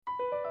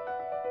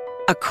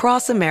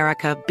Across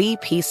America,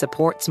 BP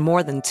supports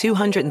more than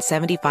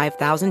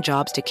 275,000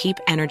 jobs to keep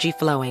energy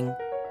flowing.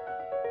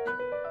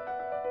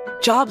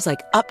 Jobs like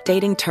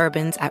updating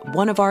turbines at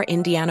one of our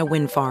Indiana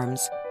wind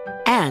farms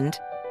and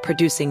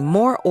producing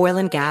more oil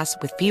and gas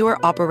with fewer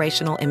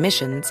operational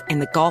emissions in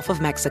the Gulf of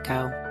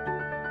Mexico.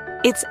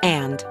 It's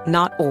and,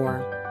 not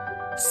or.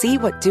 See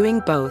what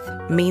doing both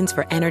means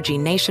for energy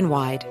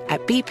nationwide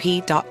at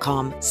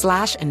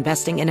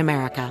bp.com/investing in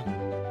America.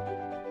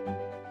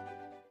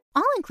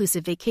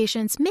 All-inclusive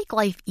vacations make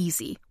life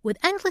easy with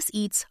endless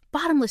eats,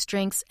 bottomless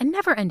drinks, and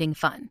never-ending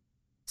fun.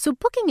 So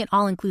booking an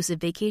all-inclusive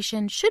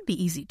vacation should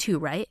be easy too,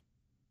 right?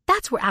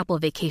 That's where Apple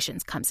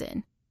Vacations comes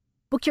in.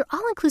 Book your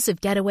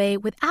all-inclusive getaway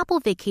with Apple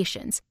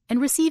Vacations and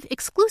receive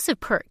exclusive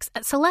perks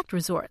at select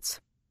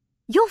resorts.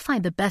 You'll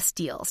find the best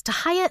deals to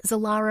Hyatt,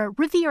 Zilara,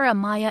 Riviera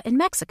Maya in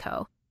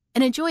Mexico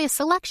and enjoy a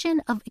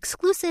selection of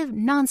exclusive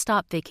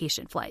nonstop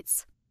vacation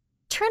flights.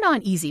 Turn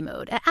on easy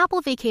mode at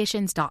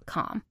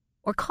applevacations.com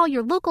or call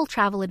your local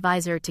travel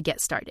advisor to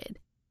get started.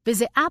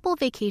 Visit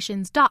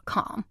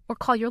applevacations.com or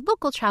call your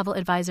local travel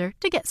advisor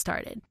to get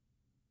started.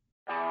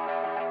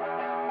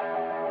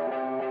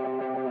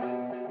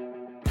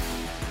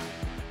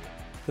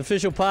 The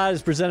official pod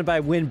is presented by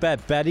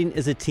WynnBET. Betting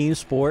is a team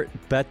sport.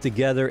 Bet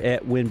together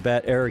at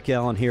WynnBET. Eric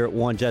Allen here at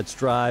One Jets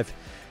Drive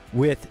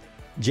with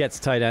Jets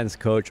tight ends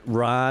coach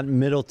Ron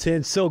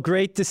Middleton. So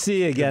great to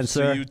see you again,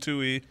 sir. See you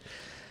too, E.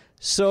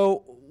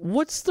 So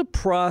what's the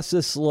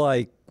process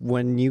like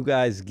when you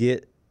guys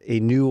get a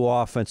new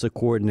offensive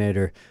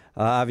coordinator?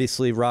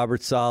 Obviously,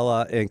 Robert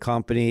Saleh and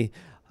company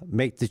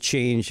make the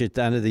change at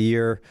the end of the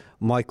year.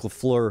 Mike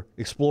LaFleur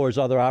explores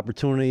other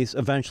opportunities,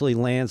 eventually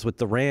lands with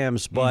the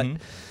Rams. But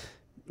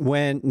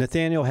when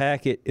Nathaniel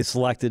Hackett is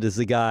selected as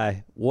the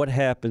guy, what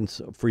happens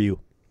for you?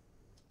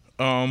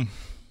 The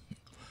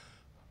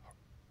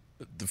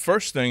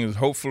first thing is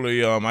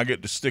hopefully I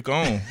get to stick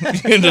on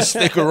and to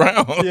stick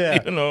around,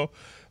 you know.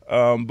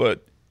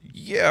 But,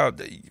 yeah,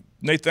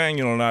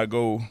 Nathaniel and I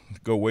go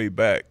way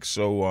back,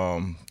 so a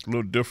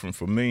little different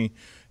for me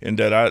in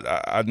that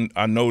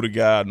I know the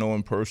guy, I know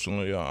him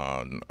personally,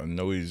 I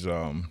know his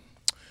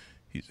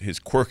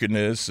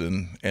quirkiness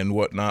and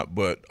whatnot,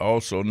 but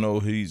also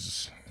know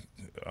he's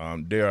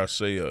dare I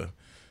say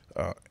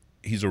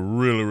he's a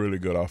really, really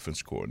good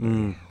offense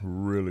coordinator.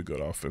 Really good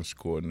offense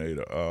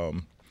coordinator.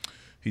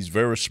 He's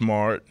very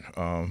smart,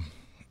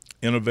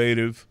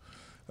 innovative,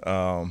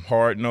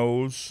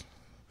 hard-nosed,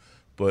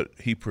 but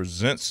he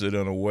presents it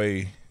in a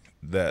way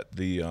that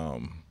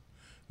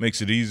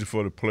makes it easy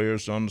for the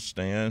players to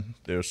understand.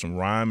 There's some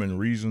rhyme and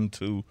reason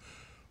to,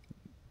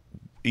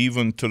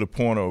 even to the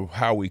point of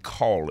how we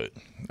call it.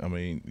 I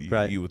mean,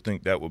 you would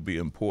think that would be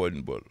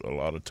important, but a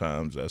lot of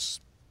times that's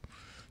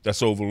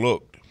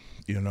overlooked,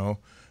 you know.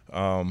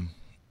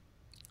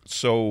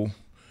 So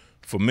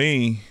for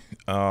me,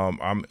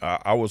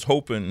 I was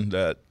hoping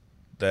that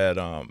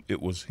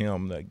it was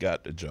him that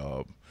got the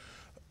job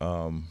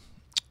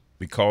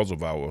because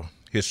of our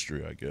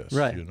history, I guess.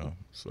 Right. You know.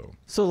 So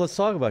let's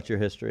talk about your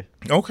history.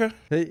 Okay.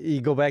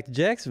 You go back to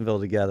Jacksonville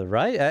together,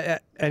 right?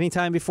 Any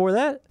time before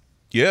that?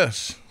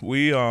 Yes,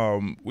 we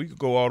could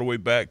go all the way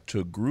back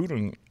to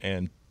Gruden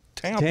and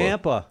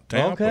Tampa.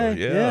 Okay.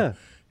 Yeah.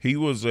 He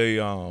was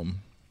a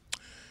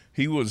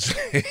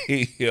QC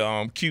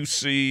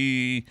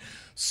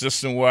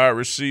assistant wide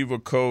receiver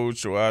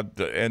coach,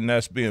 and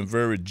that's being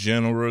very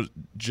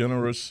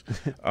generous.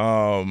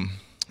 I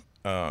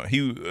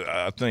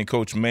think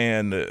Coach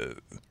Mann,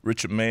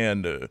 Richard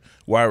Mann, the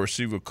wide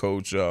receiver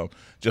coach,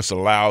 just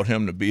allowed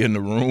him to be in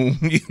the room,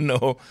 you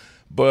know.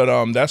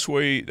 But that's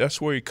where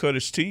he cut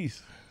his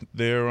teeth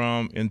there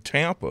in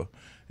Tampa,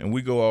 and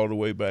we go all the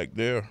way back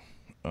there.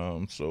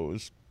 So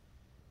it's.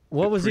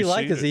 What was he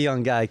like as a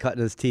young guy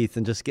cutting his teeth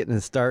and just getting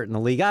his start in the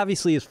league?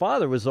 Obviously, his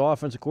father was the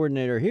offensive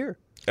coordinator here.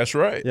 That's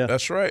right. Yeah.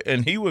 That's right.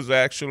 And he was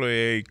actually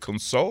a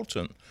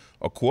consultant,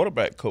 a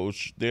quarterback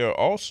coach there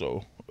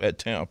also at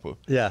Tampa.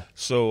 Yeah.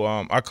 So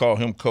I call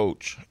him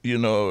Coach. You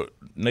know,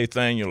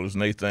 Nathaniel is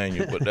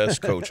Nathaniel, but that's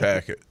Coach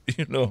Hackett.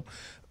 You know,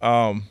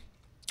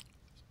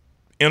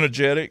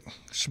 energetic,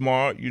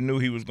 smart. You knew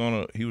he was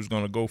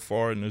gonna go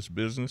far in this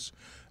business.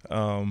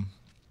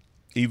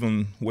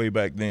 Even way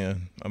back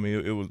then, I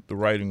mean, it was the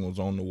writing was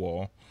on the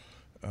wall.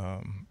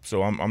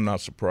 So I'm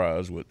not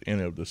surprised with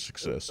any of the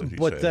success that he's had.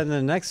 But then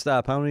the next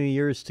stop, how many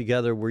years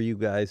together were you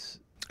guys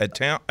at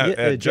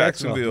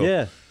Jacksonville?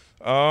 Yeah,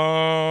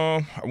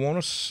 I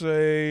want to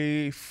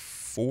say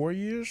 4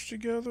 years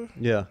together.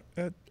 Yeah,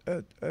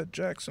 at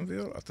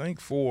Jacksonville, I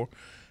think 4.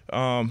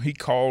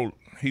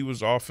 He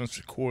was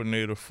offensive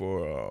coordinator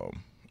for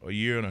a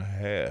year and a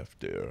half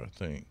there, I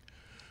think.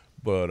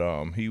 But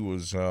he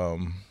was.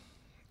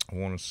 I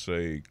want to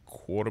say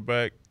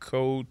quarterback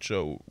coach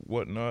or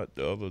whatnot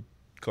the other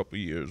couple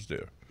of years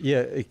there.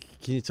 Yeah,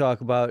 can you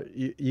talk about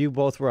you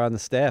both were on the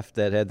staff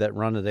that had that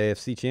run at the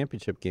AFC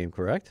Championship game,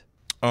 correct?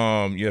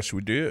 Yes,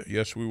 we did.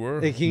 Yes, we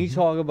were. Hey, can you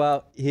talk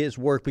about his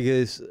work,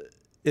 because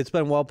it's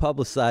been well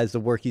publicized,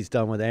 the work he's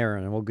done with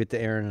Aaron, and we'll get to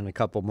Aaron in a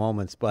couple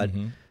moments, but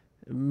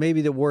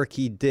maybe the work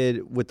he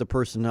did with the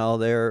personnel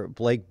there.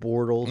 Blake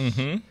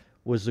Bortles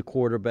was the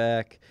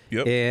quarterback.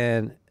 Yep.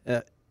 And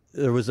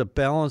there was a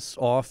balanced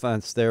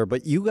offense there,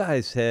 but you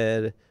guys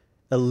had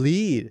a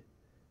lead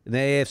in the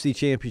AFC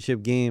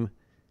Championship game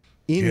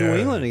in New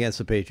England against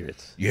the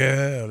Patriots.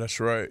 Yeah, that's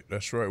right.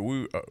 That's right.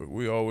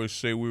 We always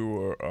say we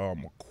were a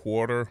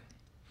quarter,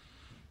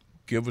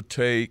 give or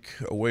take,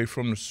 away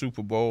from the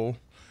Super Bowl.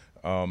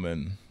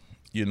 And,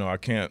 I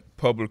can't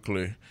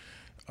publicly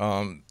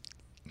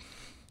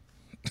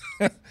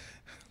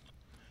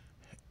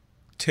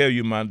tell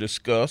you my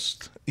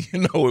disgust,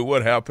 with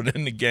what happened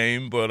in the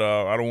game, but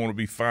I don't want to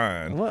be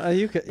fined. Well,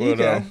 you can.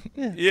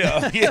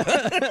 Yeah.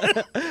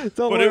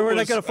 Don't worry, we're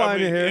not going to find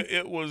you here.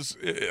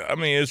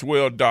 It's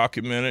well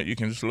documented. You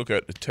can just look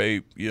at the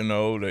tape.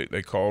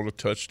 They called a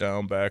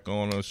touchdown back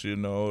on us.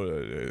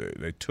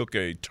 They took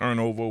a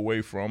turnover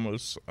away from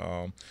us.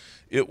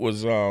 It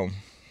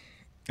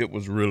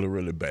was really,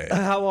 really bad.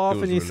 How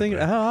often do you think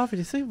about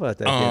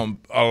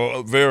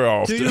that? Very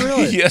often. Do you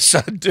really? Yes,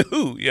 I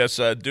do.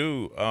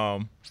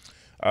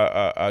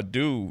 I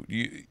do.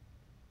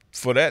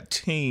 For that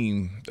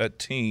team,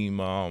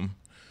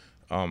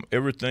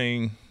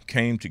 everything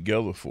came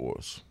together for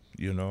us.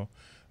 The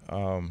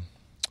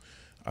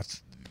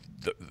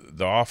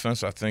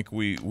offense. I think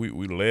we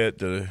led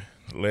the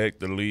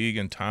league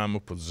in time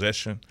of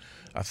possession.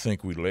 I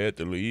think we led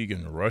the league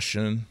in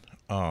rushing.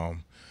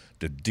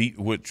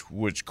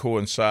 Which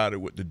coincided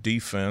with the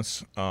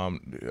defense.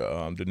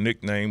 The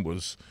nickname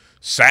was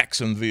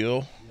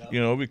Saxonville,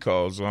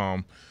 because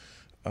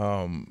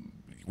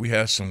we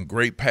had some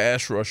great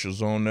pass rushers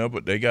on there,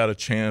 but they got a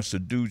chance to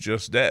do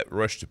just that,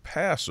 rush the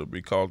passer,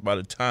 because by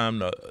the time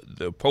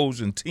the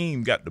opposing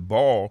team got the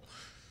ball,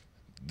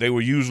 they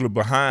were usually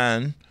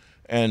behind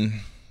and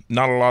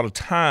not a lot of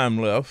time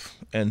left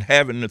and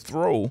having to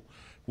throw,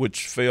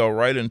 which fell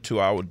right into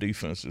our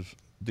defense's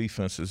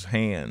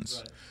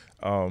hands.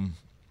 Right.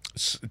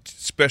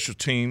 Special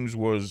teams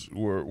were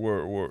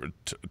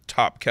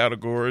top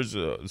categories,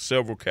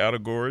 several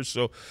categories.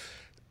 So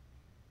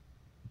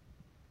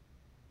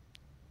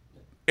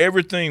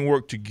everything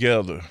worked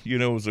together.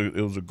 It was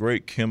a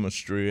great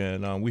chemistry,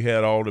 and we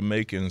had all the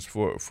makings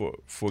for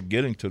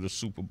getting to the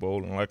Super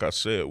Bowl. And like I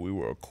said, we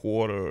were a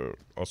quarter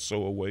or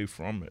so away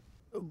from it.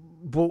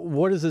 But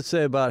what does it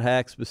say about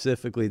Hack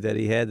specifically that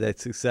he had that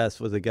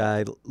success with a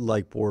guy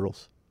like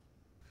Bortles?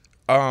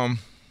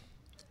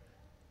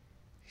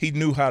 He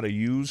knew how to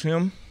use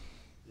him.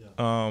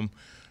 Yeah.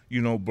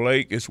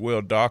 Blake, it's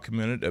well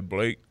documented that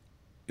Blake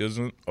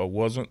isn't or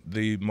wasn't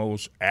the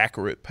most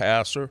accurate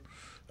passer.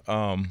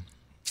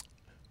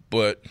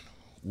 But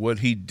what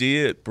he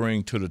did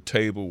bring to the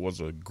table was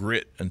a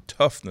grit and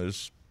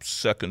toughness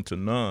second to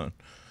none.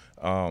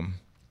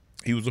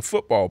 He was a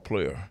football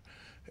player.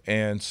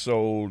 And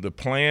so the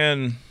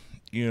plan,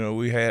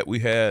 we had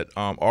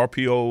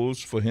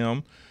RPOs for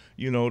him,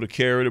 to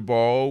carry the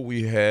ball.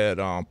 We had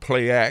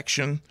play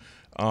action.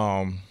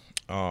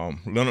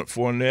 Leonard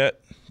Fournette,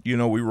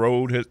 we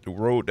rode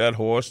that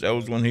horse. That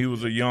was when he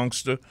was a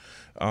youngster.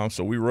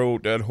 So we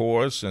rode that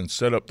horse and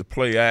set up the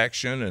play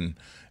action,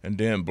 and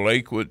then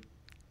Blake would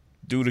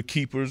do the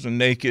keepers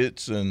and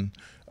nakeds and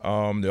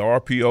the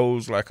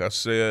RPOs, like I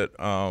said,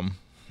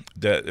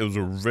 that it was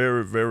a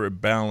very, very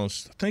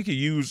balanced. I think he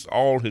used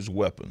all his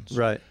weapons.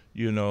 Right.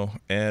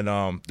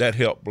 And that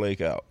helped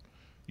Blake out.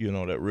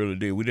 That really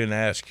did. We didn't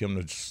ask him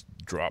to just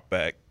drop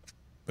back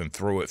and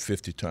throw it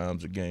 50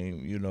 times a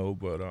game,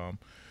 but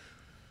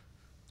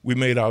we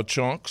made our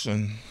chunks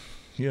and,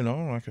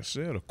 like I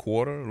said, a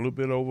little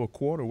bit over a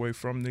quarter away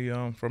from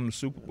the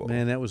Super Bowl.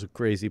 Man, that was a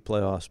crazy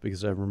playoffs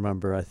because I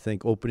remember, I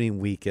think, opening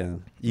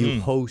weekend, you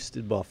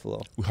hosted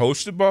Buffalo. We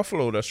hosted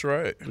Buffalo, that's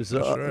right. It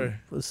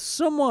was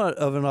somewhat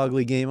of an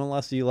ugly game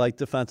unless you like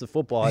defensive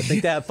football. I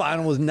think that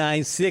final was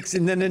 9-6,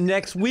 and then the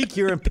next week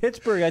you're in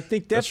Pittsburgh. I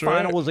think that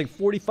final was like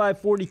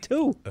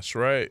 45-42. That's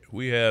right.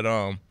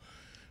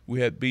 We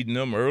had beaten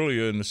them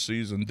earlier in the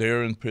season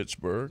there in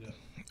Pittsburgh,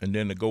 and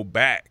then to go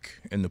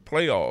back in the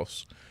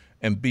playoffs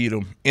and beat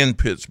them in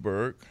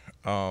Pittsburgh,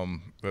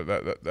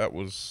 that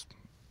was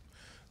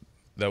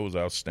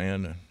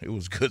outstanding. It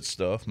was good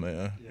stuff,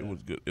 man. Yeah.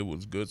 It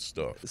was good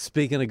stuff.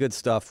 Speaking of good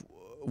stuff,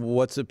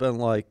 what's it been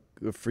like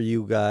for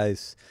you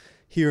guys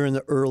here in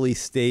the early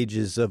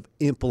stages of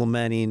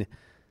implementing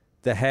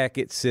the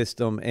Hackett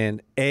system?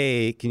 And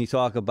can you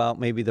talk about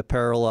maybe the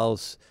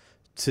parallels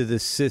to the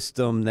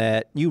system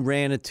that you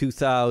ran in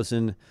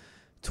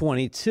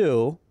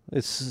 2022?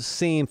 It's the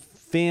same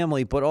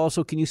family, but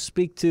also can you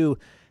speak to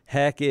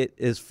Hackett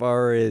as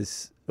far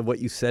as what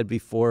you said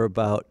before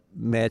about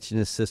matching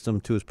his system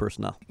to his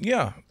personnel?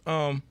 Yeah.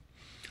 The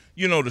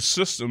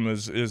system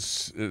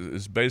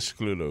is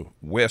basically the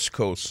West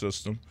Coast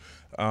system.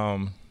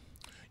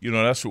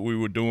 That's what we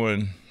were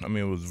doing. I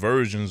mean, it was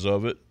versions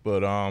of it,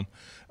 but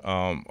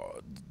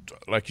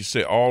like you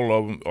say, all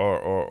of them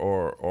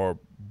are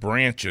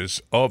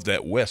branches of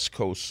that West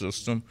Coast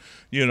system.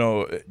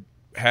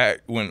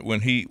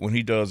 When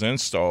he does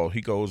install,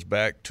 he goes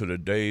back to the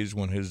days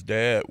when his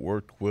dad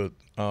worked with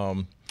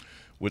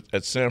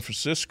at San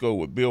Francisco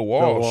with Bill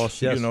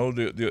Walsh. Yes. You know,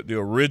 the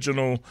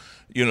original,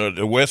 you know,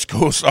 the West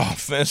Coast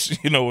offense.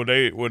 You know,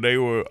 where they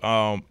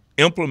were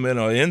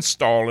implementing or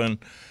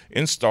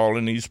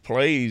installing these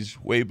plays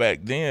way back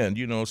then.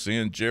 You know,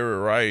 seeing Jerry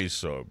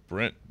Rice or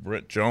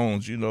Brent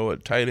Jones, you know,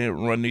 at tight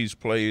end run these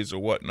plays or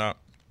whatnot.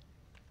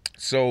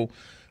 So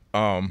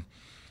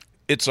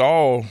it's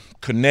all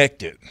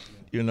connected.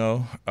 You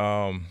know,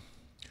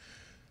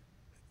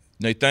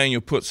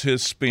 Nathaniel puts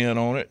his spin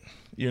on it.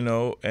 You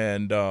know,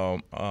 and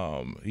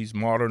he's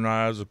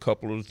modernized a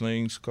couple of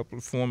things, a couple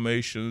of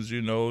formations.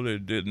 You know,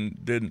 that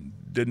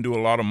didn't do a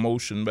lot of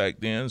motion back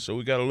then, so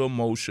we got a little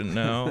motion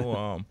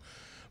now.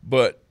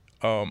 But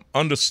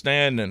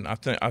understanding, I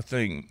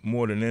think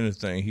more than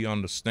anything, he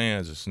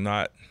understands it's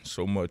not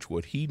so much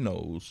what he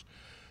knows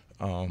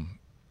or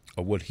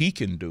what he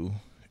can do.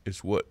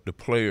 It's what the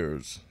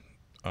players,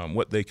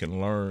 what they can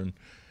learn,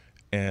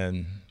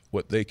 and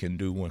what they can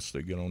do once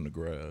they get on the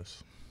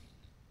grass.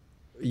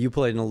 You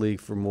played in the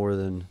league for more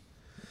than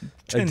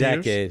 10 a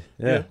decade.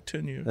 Yeah,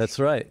 10 years. That's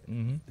right.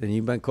 Mm-hmm. And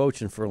you've been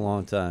coaching for a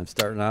long time,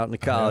 starting out in the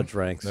college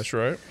ranks. That's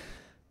right.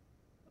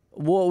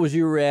 What was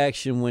your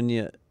reaction when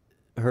you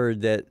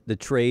heard that the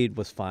trade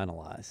was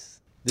finalized?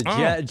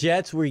 The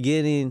Jets were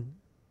getting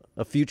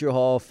a future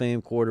Hall of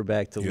Fame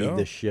quarterback to lead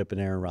the ship in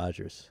Aaron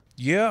Rodgers.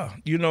 Yeah,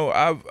 you know,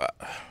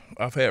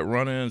 I've had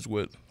run-ins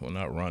with, well,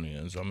 not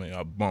run-ins. I mean,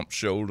 I bumped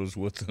shoulders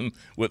with him,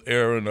 with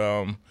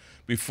Aaron.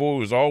 Before, it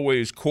was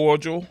always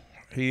cordial.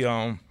 He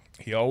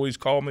always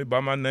called me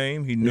by my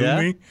name. He knew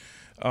me,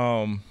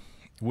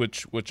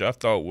 which I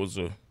thought was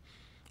a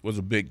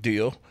big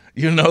deal.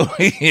 You know,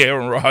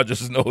 Aaron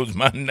Rodgers knows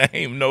my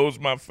name, knows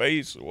my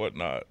face, or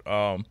whatnot.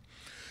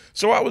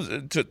 So I was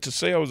to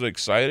say I was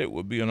excited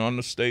would be an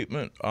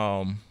understatement.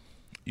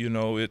 You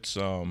know, it's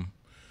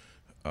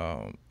I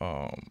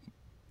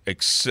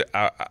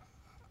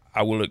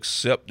will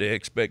accept the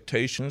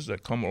expectations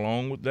that come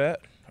along with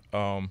that,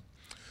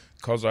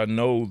 because I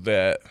know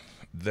that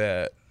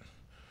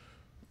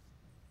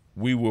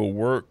we will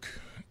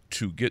work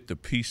to get the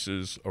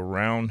pieces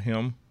around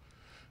him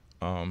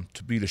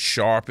to be the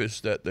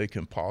sharpest that they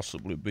can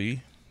possibly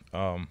be.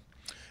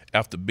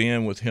 After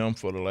being with him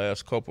for the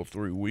last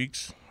 3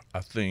 weeks, I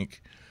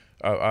think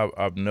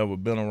I've never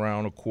been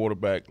around a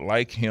quarterback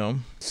like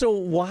him. So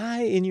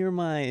why, in your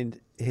mind,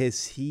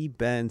 has he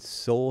been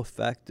so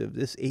effective?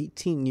 This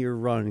 18-year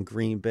run in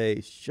Green Bay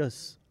is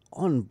just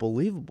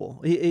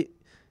unbelievable.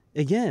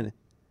 Again,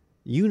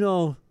 you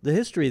know the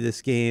history of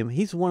this game.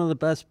 He's one of the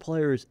best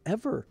players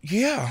ever.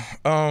 Yeah.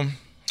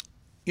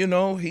 You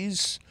know,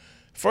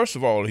 first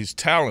of all, he's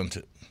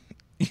talented.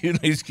 You know,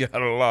 he's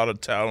got a lot of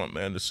talent,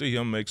 man. To see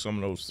him make some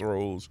of those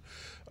throws.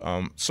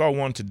 Saw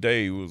one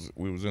today.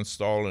 We was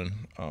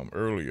installing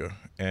earlier,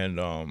 and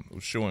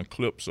was showing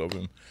clips of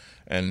him,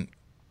 and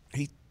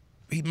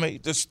he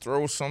made this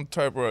throw, some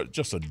type of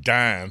just a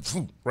dime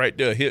right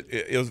there. Hit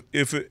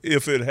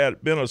if it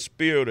had been a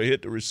spear to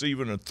hit the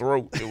receiver in the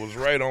throat, it was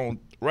right on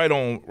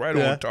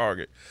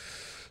target.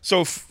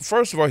 So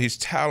first of all, he's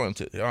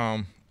talented.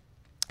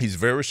 He's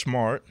very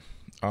smart.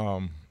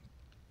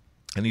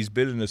 And he's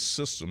been in this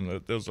system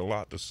that there's a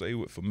lot to say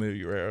with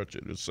familiarity,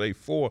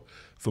 for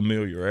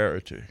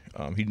familiarity.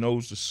 He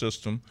knows the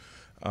system.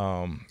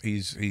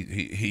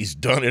 He's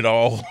done it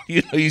all.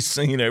 You know, he's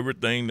seen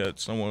everything that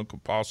someone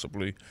could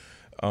possibly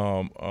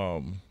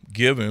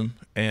give him.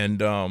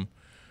 And,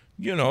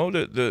 you know,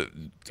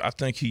 I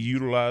think he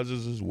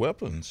utilizes his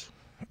weapons.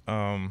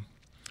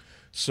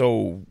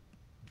 So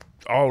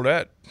all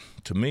that,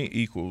 to me,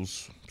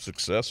 equals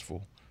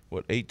successful.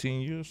 What,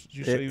 18 years? Did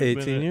you say you've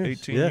 18 been years?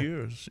 18 Yeah.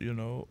 years, you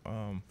know.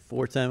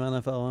 4-time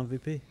NFL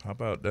MVP. How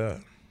about that?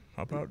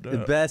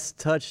 The best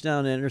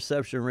touchdown to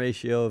interception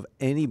ratio of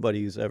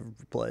anybody who's ever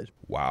played.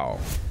 Wow.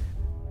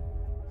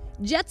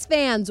 Jets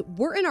fans,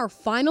 we're in our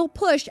final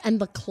push and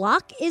the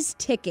clock is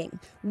ticking.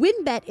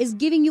 WynnBET is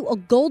giving you a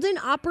golden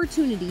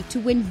opportunity to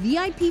win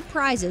VIP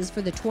prizes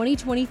for the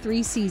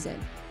 2023 season.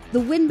 The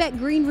WynnBET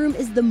Green Room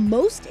is the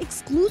most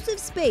exclusive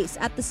space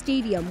at the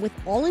stadium with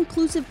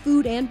all-inclusive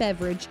food and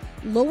beverage,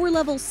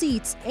 lower-level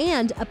seats,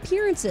 and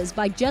appearances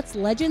by Jets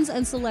legends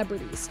and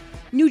celebrities.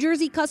 New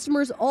Jersey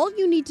customers, all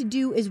you need to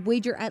do is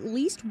wager at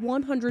least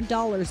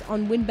 $100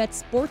 on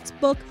WynnBET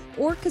Sportsbook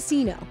or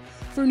Casino.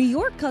 For New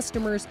York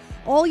customers,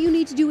 all you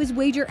need to do is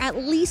wager at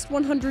least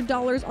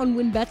 $100 on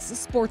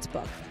WynnBET's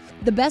Sportsbook.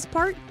 The best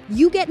part?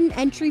 You get an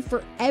entry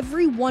for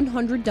every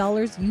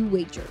 $100 you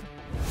wager.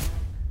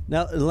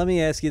 Now, let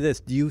me ask you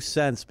this. Do you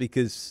sense,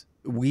 because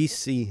we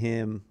see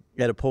him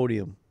at a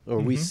podium or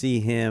we see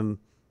him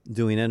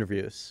doing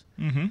interviews,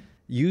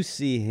 you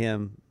see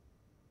him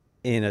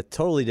in a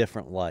totally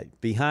different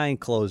light, behind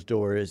closed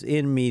doors,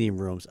 in meeting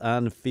rooms,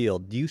 on the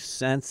field. Do you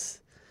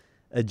sense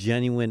a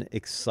genuine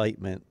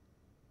excitement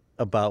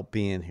about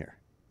being here?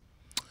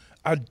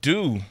 I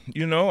do.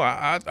 You know,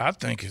 I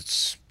think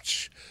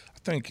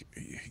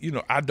you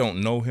know, I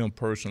don't know him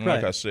personally. Right.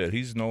 Like I said,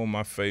 he's known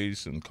my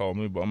face and called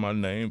me by my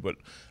name, but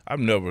I've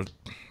never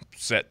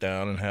sat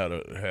down and had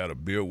a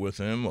beer with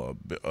him or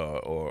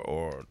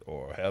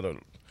had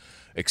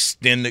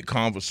extended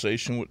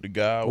conversation with the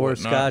guy Or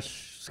whatnot.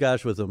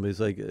 scotch with him. He's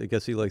like, I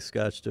guess he likes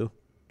scotch too.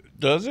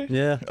 Does he?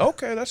 Yeah.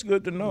 Okay, that's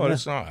good to know. Yeah.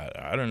 That's not.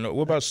 I don't know.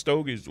 What about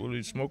stogies? Will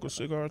he smoke a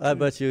cigar? I too?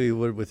 bet you he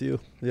would with you.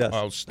 Yes.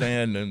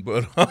 Outstanding,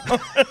 but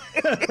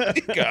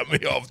he got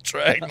me off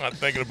track. Not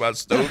thinking about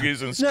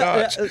stogies and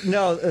scotch.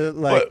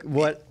 Like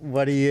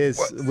what he is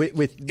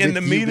with in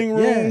the you. meeting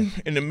room.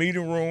 Yeah. In the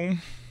meeting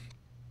room,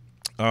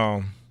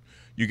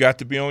 you got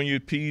to be on your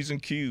P's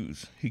and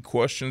Q's. He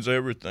questions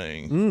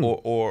everything,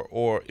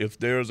 or if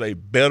there's a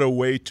better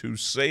way to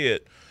say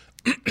it.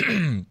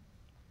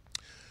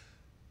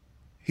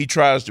 He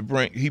tries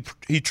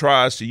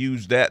to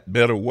use that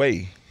better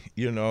way,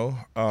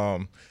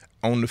 on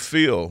the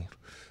field.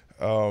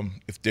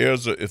 If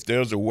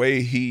there's a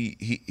way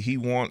he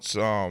wants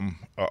a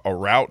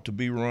route to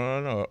be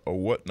run or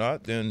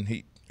whatnot, then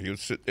he'll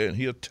sit there and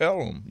he'll tell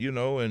them,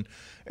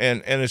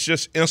 and it's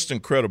just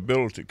instant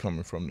credibility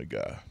coming from the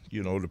guy.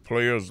 The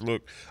players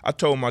look. I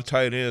told my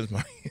tight ends,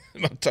 I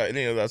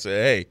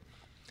said, hey,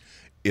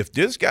 if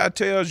this guy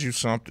tells you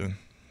something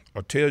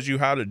or tells you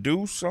how to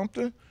do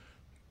something,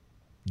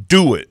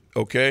 do it,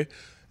 okay?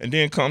 And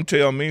then come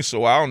tell me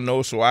so I'll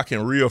know, so I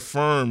can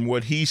reaffirm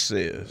what he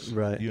says.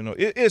 Right.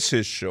 It's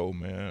his show,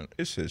 man.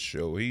 It's his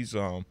show. He's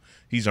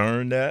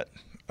earned that,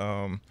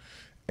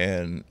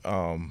 and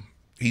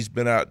he's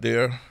been out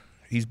there.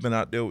 He's been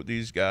out there with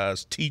these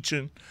guys,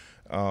 teaching,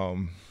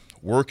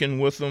 working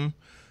with them,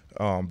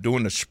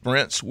 doing the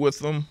sprints with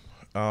them,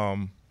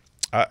 and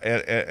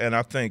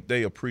I think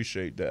they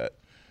appreciate that.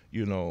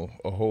 A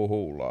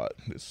whole lot.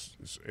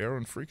 It's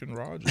Aaron freaking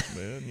Rodgers,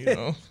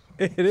 man.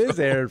 It is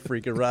Aaron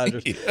freaking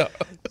Rodgers. Yeah.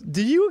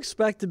 Did you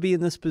expect to be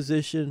in this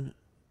position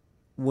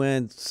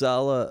when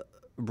Saleh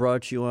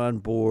brought you on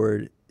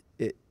board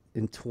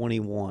in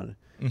 21?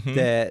 Mm-hmm.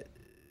 That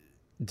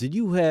did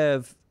you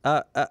have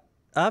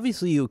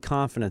obviously you had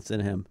confidence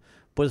in him,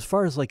 but as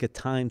far as like a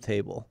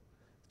timetable,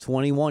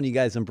 21 you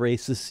guys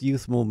embrace this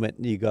youth movement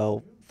and you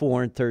go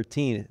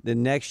 4-13. The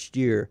next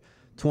year,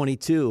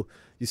 22,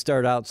 you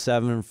start out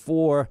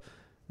 7-4.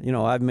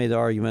 I've made the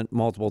argument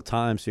multiple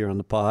times here on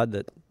the pod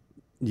that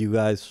you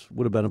guys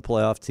would have been a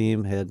playoff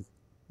team had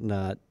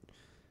not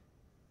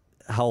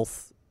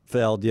health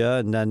failed you,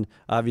 and then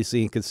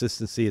obviously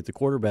inconsistency at the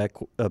quarterback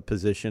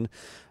position,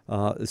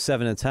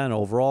 7-10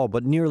 overall,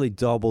 but nearly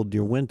doubled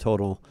your win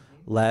total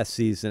last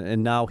season.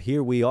 And now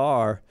here we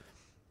are.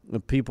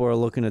 People are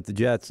looking at the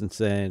Jets and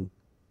saying,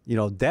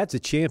 that's a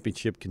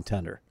championship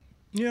contender.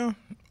 Yeah.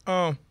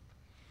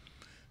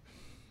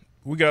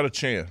 We got a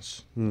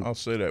chance. I'll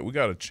say that. We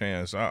got a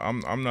chance.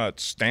 I'm not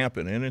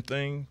stamping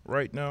anything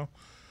right now,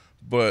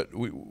 but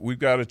we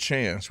got a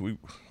chance. We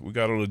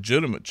got a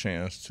legitimate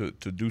chance to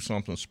do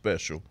something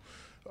special.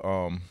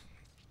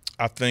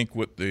 I think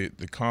with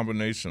the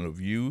combination of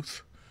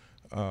youth,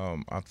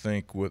 I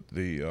think with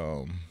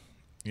the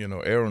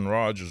Aaron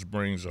Rodgers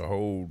brings a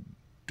whole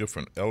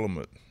different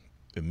element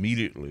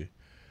immediately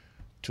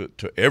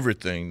to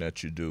everything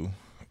that you do.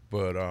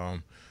 But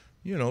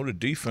the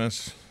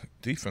defense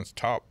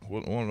top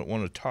one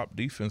of the top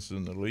defenses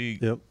in the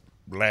league. Yep.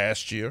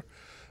 Last year.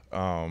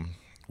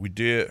 We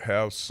did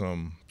have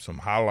some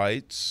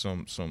highlights.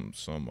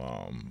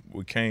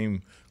 We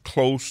came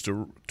close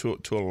to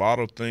a lot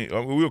of things.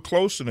 We were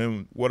closer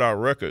than what our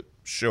record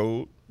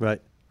showed.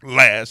 Right.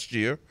 Last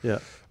year. Yeah.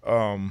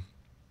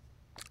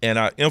 And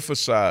I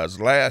emphasized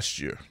last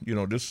year.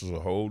 This is a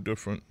whole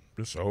different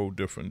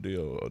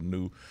deal. A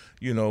new.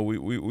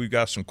 We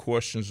got some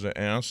questions to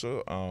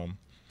answer.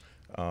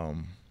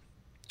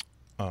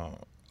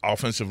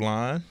 Offensive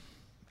line.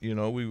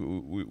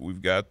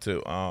 We've got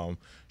to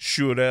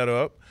shore that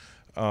up.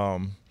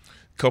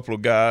 Couple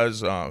of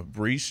guys,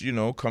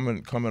 Brees,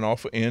 coming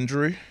off of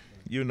injury.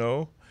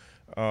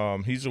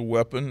 He's a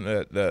weapon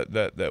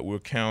that we're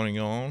counting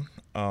on.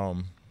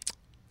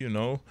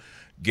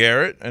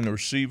 Garrett and the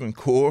receiving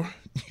core.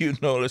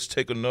 Let's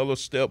take another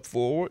step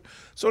forward.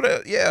 So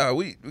that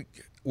we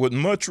would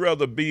much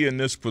rather be in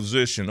this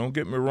position. Don't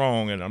get me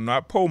wrong, and I'm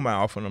not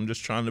po-mouthing. I'm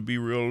just trying to be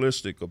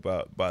realistic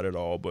about it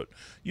all. But,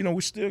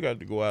 we still got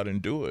to go out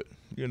and do it,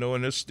 and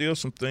there's still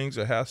some things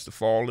that has to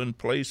fall in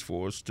place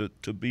for us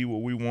to be where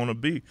we want to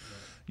be.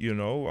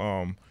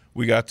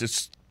 We got to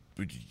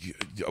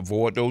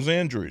avoid those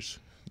injuries,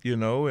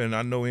 and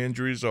I know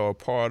injuries are a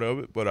part of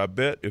it, but I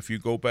bet if you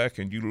go back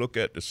and you look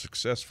at the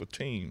successful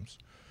teams,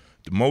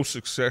 the most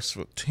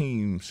successful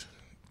teams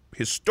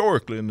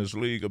historically in this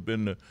league have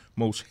been the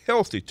most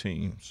healthy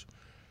teams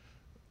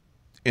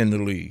in the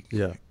league.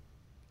 Yeah.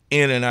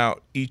 In and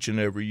out each and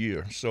every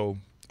year. So,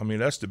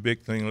 that's the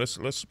big thing.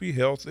 Let's be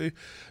healthy.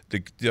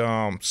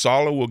 The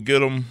Saleh will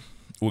get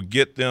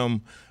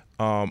them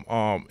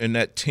in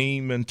that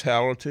team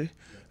mentality.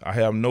 I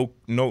have no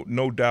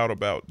doubt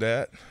about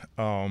that.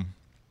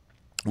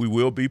 We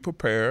will be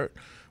prepared.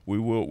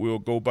 We'll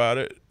go about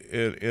it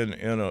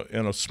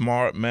in a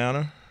smart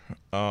manner.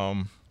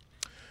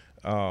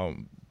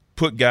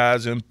 Put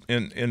guys in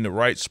the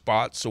right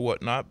spots or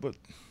whatnot, but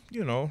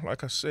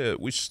like I said,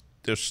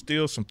 there's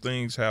still some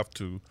things have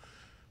to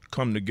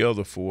come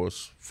together for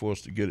us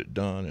to get it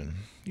done, and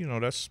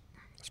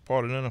It's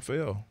part of the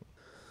NFL.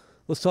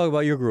 Let's talk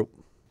about your group.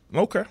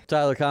 Okay.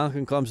 Tyler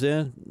Conklin comes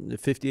in,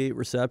 58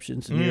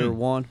 receptions in year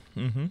one.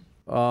 Mm-hmm.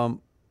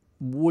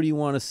 What do you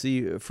want to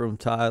see from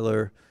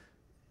Tyler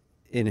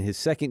in his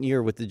second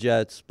year with the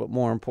Jets, but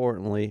more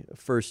importantly,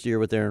 first year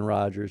with Aaron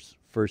Rodgers,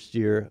 first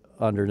year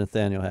under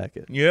Nathaniel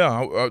Hackett?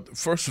 Yeah,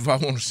 first of all,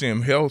 I want to see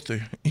him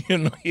healthy.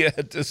 He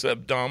had this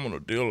abdominal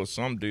deal or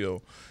some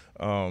deal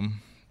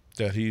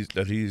that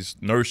he's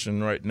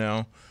nursing right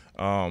now.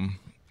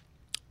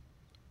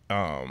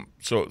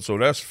 So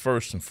that's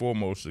first and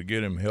foremost, to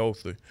get him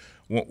healthy.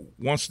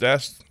 Once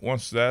that's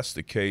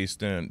the case,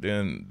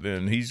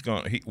 then he's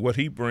what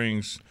he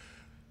brings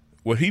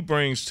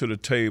to the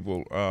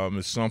table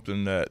is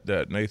something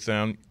that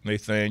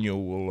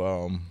Nathaniel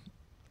will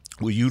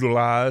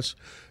utilize,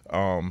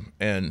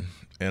 and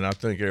I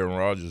think Aaron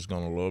Rodgers is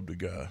going to love the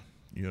guy.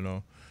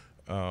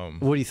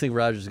 What do you think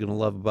Rodgers is going to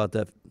love about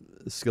that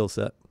skill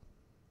set?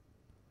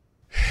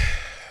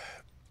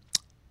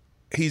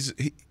 He's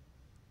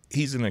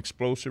an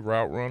explosive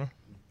route runner,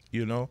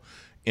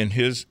 In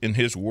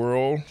his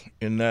world,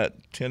 in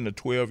that 10 to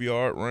 12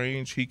 yard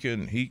range,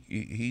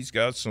 he's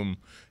got some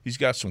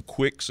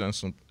quicks and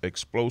some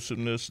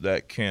explosiveness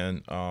that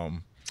can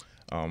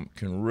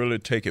really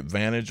take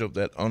advantage of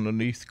that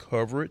underneath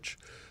coverage.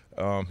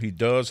 He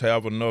does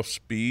have enough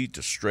speed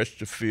to stretch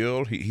the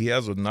field. He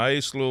has a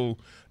nice little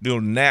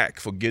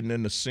knack for getting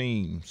in the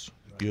seams.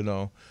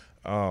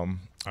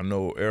 I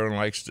know Aaron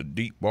likes the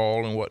deep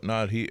ball and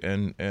whatnot. He'll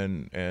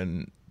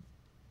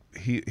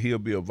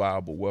be a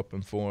viable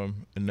weapon for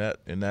him in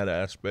that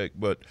aspect.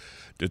 But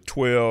the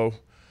 12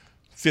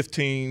 to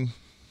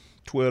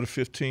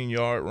 15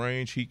 yard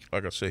range, he's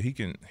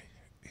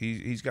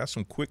got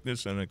some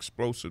quickness and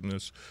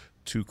explosiveness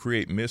to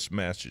create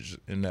mismatches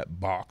in that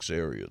box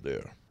area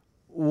there.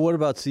 What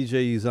about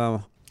C.J.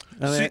 Uzomah?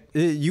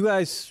 You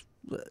guys,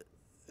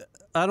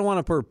 I don't want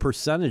to put a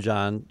percentage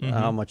on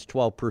how much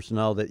 12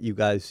 personnel that you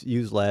guys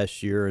used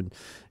last year. And,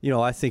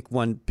 I think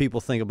when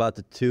people think about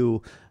the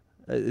two,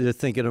 they're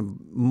thinking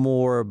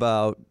more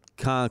about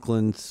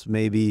Conklin's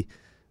maybe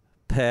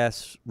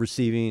pass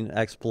receiving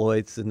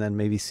exploits, and then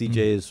maybe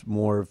C.J. is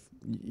more of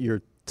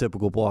your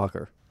typical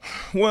blocker.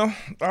 Well,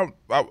 I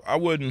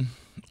wouldn't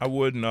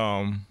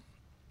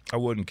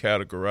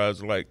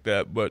categorize it like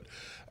that, but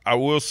I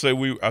will say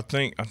I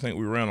think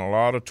we ran a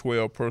lot of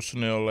 12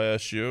 personnel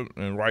last year,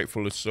 and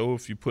rightfully so.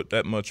 If you put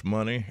that much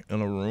money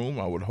in a room,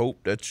 I would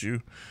hope that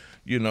you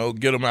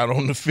get them out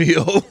on the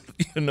field,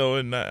 and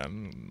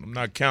I'm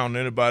not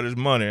counting anybody's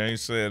money. I ain't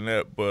saying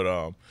that, but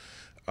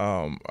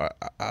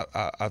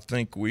I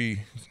think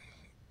we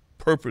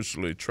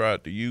purposely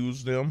tried to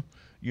use them,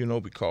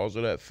 because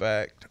of that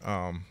fact,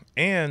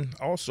 and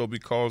also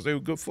because they were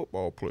good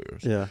football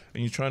players. Yeah.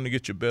 And you're trying to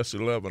get your best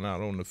 11 out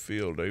on the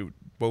field.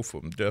 Both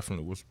of them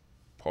definitely was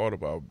part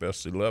of our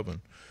best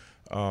 11.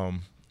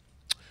 And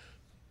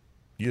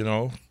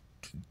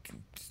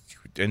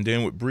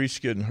then with Brees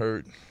getting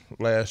hurt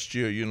last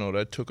year,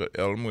 that took an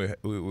element.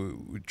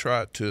 We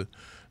tried to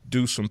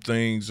do some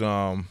things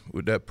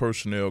with that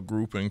personnel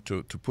grouping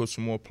to put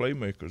some more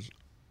playmakers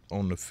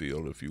on the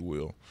field, if you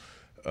will.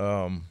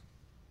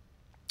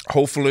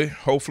 Hopefully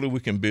we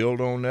can build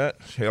on that.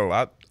 Hell,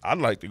 I'd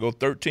like to go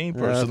 13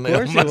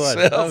 personnel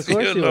myself. Of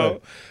course you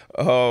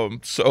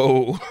would.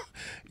 So,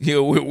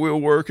 we're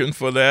working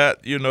for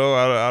that.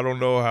 I don't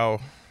know how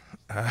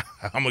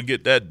I'm gonna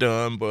get that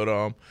done, but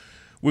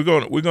we're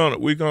gonna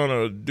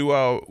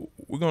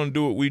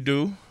do what we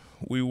do.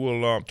 We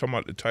will talk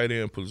about the tight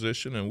end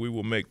position, and we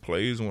will make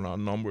plays when our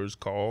number is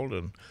called.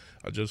 And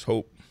I just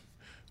hope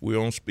we're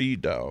on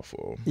speed dial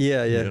for him.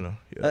 Yeah.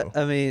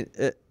 I mean,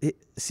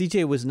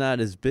 CJ was not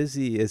as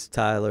busy as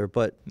Tyler,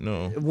 but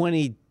when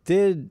he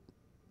did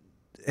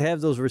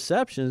have those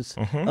receptions,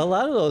 a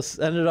lot of those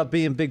ended up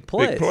being big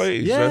plays. Big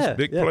plays. Yeah, that's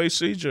big play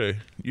CJ.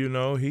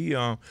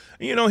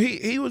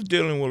 He was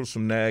dealing with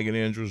some nagging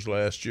injuries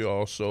last year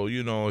also.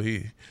 He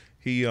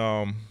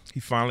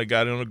finally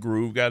got in a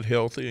groove, got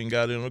healthy and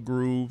got in a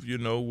groove,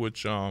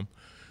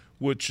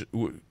 which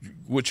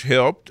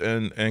helped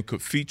and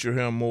could feature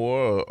him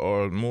more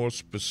or more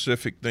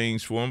specific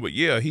things for him. But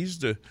yeah, he's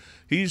the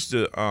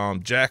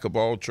jack of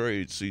all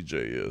trades. CJ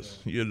is.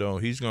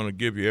 He's going to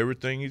give you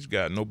everything he's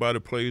got. Nobody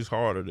plays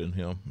harder than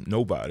him.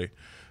 Nobody.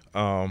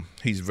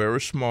 He's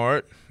very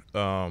smart.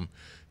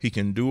 He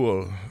can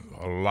do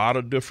a lot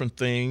of different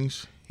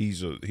things.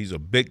 He's a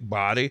big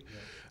body.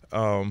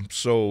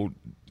 So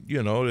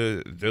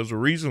there's a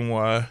reason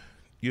why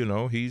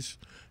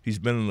he's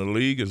been in the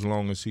league as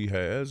long as he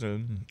has,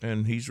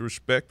 and he's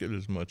respected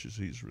as much as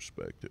he's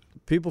respected.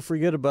 People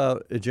forget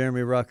about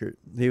Jeremy Ruckert.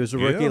 He was a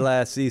rookie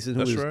last season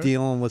who was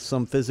dealing with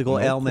some physical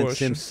ailments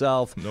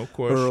himself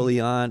early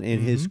on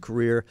in his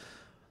career.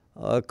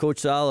 Coach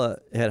Sala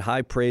had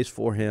high praise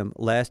for him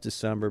last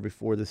December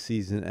before the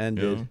season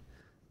ended.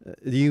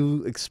 Do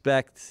you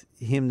expect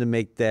him to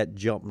make that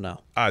jump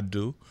now? I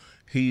do.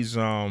 He's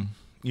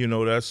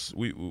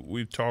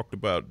we've talked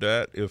about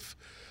that. If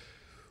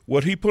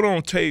what he put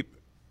on tape,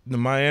 the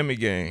Miami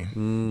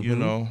game,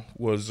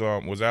 was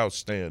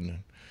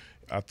outstanding.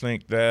 I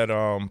think that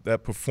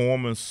that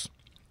performance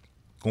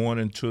going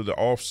into the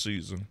off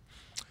season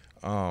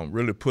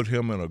really put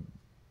him in a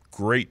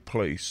great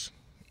place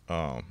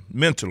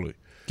mentally.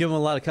 Give him a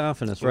lot of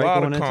confidence, right? A lot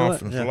going of into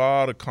confidence. it? Yeah. A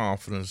lot of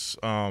confidence.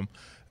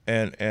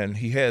 And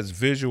he has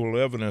visual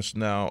evidence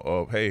now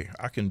of, hey,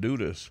 I can do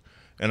this,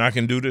 and I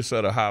can do this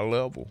at a high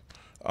level.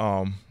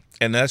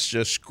 And that's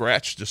just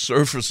scratched the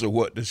surface of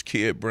what this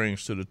kid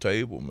brings to the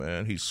table,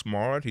 man. He's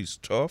smart. He's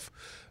tough.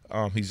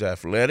 He's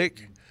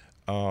athletic.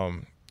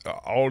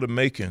 All the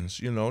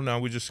makings, Now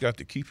we just got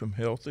to keep him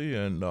healthy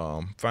and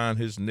find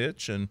his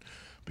niche, and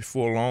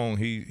before long,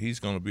 he's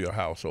going to be a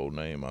household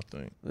name, I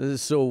think.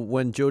 So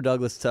when Joe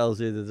Douglas tells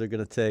you that they're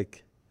going to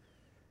take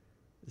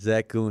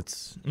Zach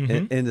Kuntz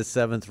in the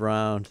 7th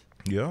round,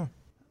 Yeah.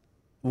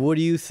 what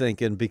are you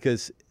thinking?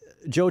 Because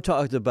Joe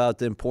talked about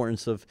the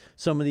importance of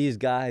some of these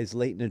guys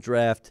late in the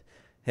draft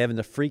having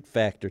the freak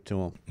factor to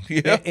them.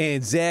 Yeah.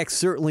 And Zach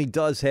certainly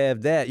does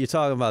have that. You're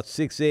talking about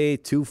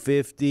 6'8",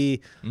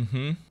 250,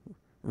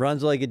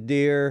 runs like a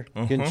deer,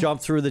 can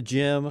jump through the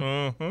gym.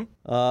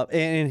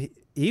 And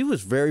he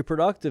was very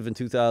productive in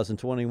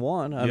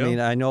 2021. I mean,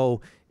 I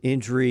know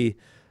injury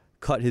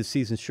cut his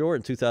season short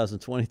in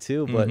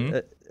 2022,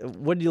 but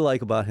what do you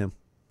like about him?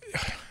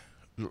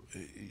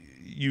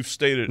 You've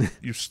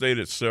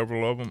stated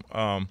several of them.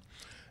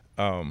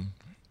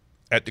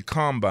 At the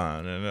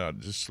combine,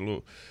 and just a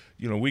little,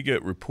 we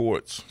get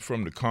reports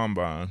from the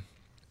combine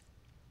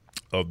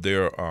of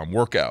their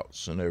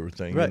workouts and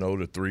everything. Right. The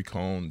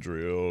 3-cone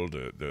drill,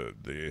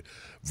 the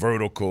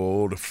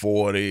vertical, the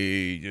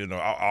 40.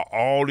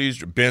 All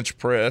these bench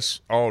press,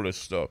 all this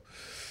stuff.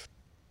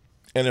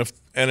 And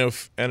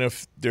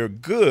if they're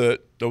good,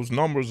 those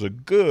numbers are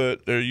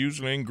good. They're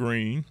usually in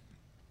green.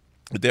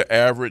 They're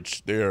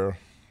average. They're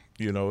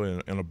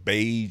in a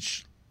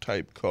beige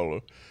type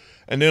color.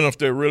 And then if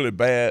they're really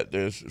bad,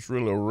 it's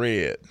really a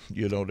red.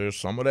 There's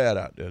some of that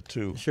out there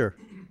too. Sure.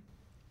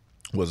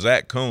 Well,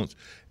 Zach Kuntz,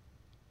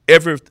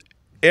 every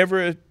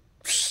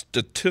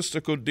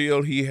statistical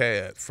deal he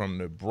had, from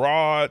the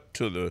broad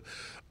to the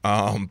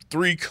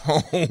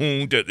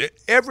 3-cone,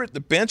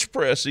 the bench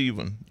press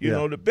even,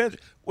 the bench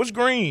was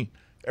green.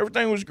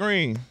 Everything was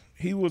green.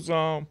 He was,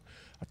 I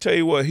tell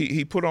you what,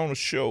 he put on a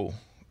show.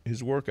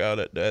 His workout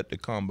at the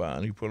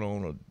combine, he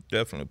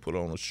definitely put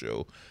on a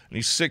show. And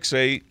he's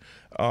 6'8".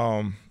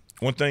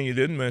 One thing you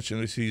didn't mention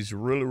is he's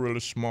really, really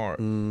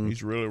smart.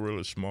 He's really,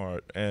 really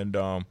smart. And,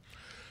 I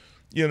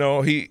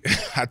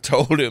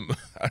told him,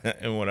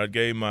 and when I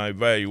gave my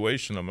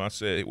evaluation of him, I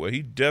said, well,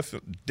 he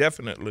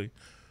definitely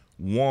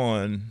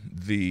won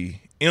the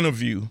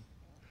interview.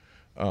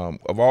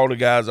 Of all the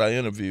guys I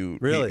interviewed,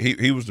 really?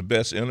 he was the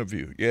best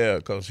interview. Yeah,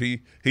 because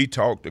he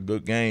talked a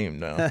good game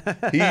now.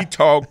 He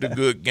talked a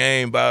good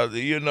game about,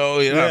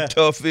 how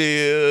tough he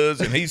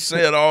is, and he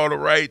said all the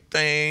right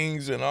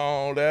things and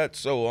all that.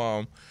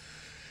 So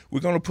we're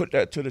going to put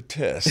that to the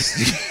test.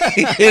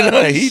 We're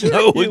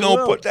going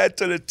to put that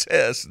to the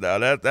test. Now,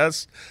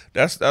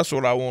 that's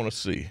what I want to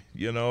see.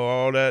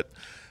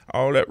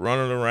 All that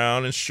running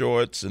around in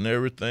shorts and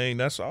everything,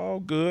 that's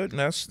all good, and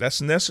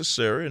that's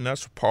necessary, and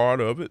that's a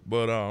part of it.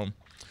 But,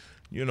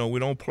 we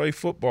don't play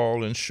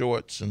football in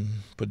shorts and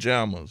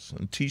pajamas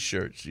and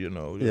T-shirts,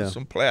 There's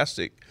some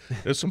plastic.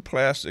 There's some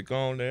plastic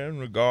on there, and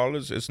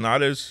regardless, it's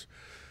not as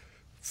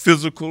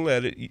physical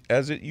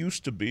as it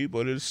used to be,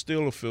 but it's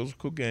still a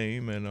physical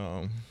game,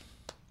 and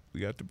we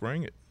got to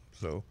bring it.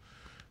 So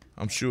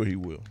I'm sure he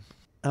will.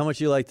 How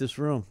much you like this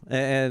room?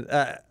 And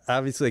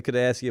obviously I could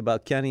ask you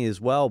about Kenny as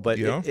well, but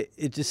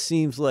it just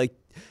seems like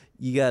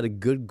you got a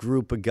good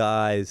group of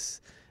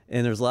guys,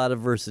 and there's a lot of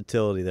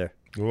versatility there.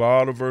 A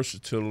lot of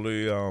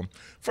versatility.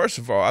 First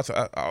of all,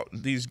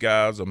 these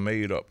guys are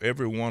made up.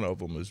 Every one of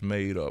them is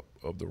made up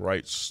of the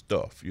right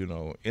stuff,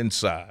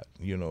 inside.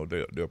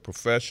 They're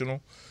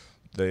professional.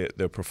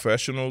 They're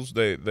professionals.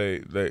 They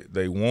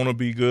want to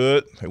be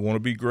good. They want to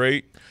be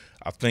great.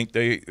 I think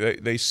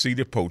they see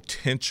the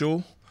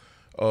potential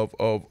of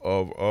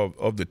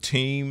the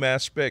team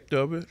aspect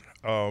of it,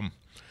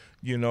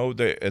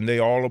 they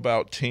all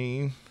about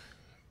team.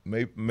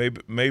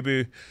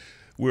 Maybe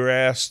we're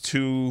asked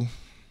to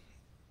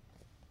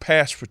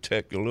pass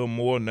protect a little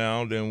more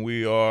now than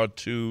we are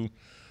to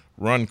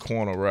run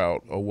corner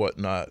route or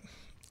whatnot.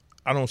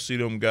 I don't see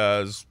them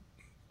guys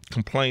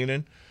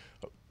complaining.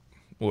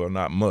 Well,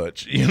 not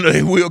much.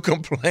 They will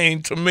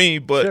complain to me,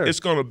 but sure. It's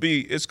gonna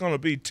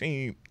be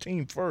team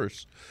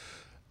first.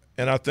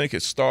 And I think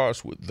it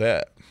starts with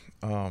that.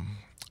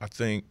 I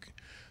think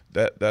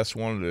that's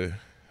one of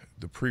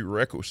the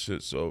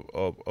prerequisites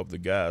of the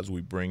guys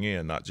we bring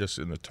in, not just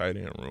in the tight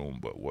end room,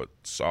 but what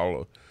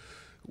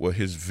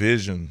his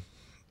vision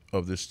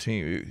of this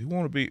team. You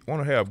want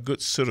to have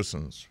good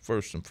citizens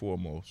first and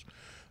foremost,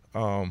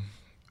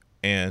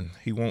 and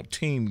he want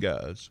team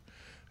guys.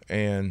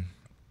 And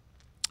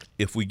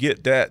if we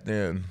get that,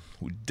 then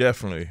we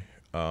definitely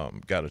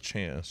got a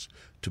chance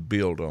to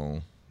build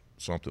on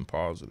something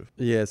positive.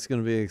 Yeah, it's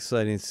going to be an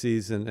exciting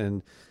season.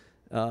 And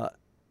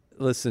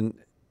listen,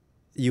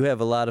 you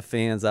have a lot of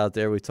fans out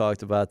there. We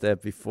talked about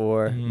that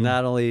before,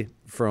 not only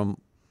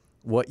from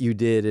what you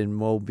did in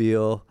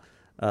Mobile,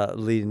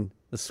 leading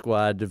the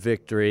squad to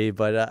victory,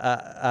 but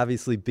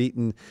obviously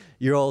beating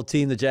your old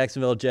team, the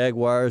Jacksonville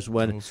Jaguars,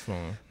 when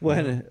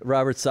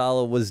Robert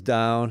Saleh was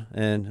down,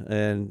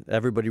 and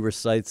everybody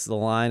recites the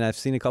line. I've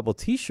seen a couple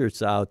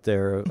T-shirts out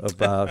there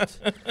about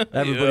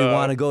everybody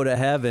want to go to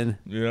heaven,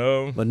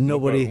 but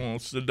nobody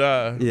wants to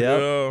die.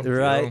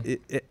 Right.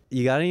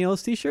 You got any of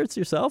those T-shirts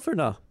yourself or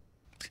no?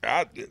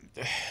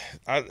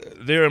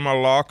 They're in my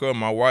locker.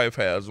 My wife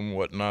has them,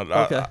 whatnot.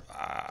 Okay.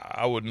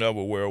 I would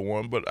never wear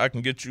one, but I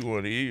can get you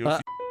one.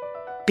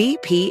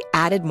 BP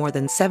added more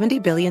than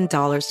 $70 billion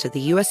to the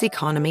U.S.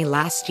 economy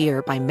last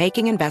year by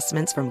making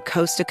investments from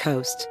coast to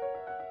coast.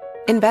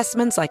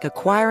 Investments like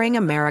acquiring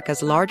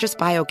America's largest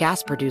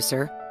biogas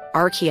producer,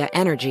 Archaea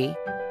Energy,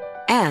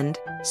 and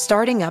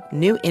starting up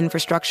new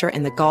infrastructure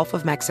in the Gulf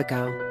of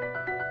Mexico.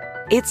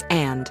 It's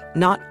and,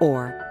 not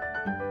or.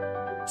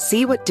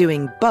 See what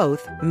doing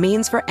both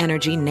means for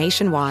energy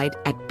nationwide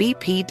at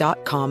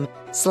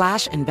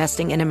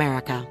bp.com/investing in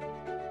America.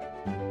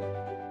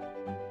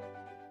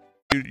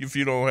 If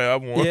you don't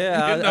have one.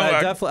 Yeah,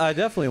 I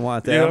definitely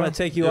want that. I'm going to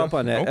take you up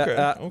on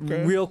that.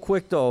 Okay. Real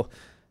quick, though,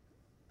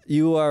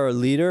 you are a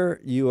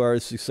leader. You are a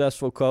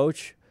successful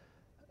coach.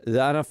 The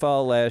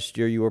NFL last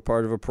year, you were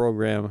part of a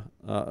program,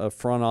 a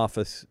front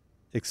office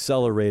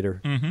accelerator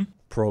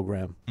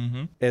program.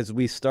 As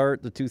we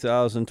start the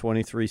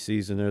 2023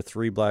 season, there are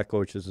 3 black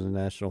coaches in the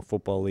National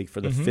Football League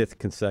for the 5th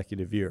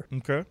consecutive year.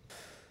 Okay.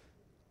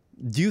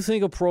 Do you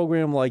think a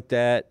program like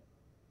that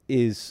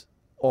is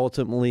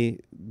ultimately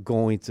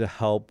going to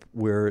help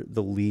where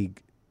the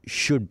league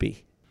should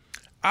be?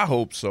 I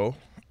hope so.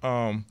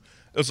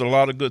 There's a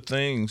lot of good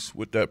things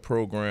with that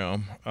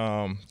program.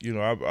 I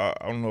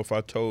don't know if I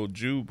told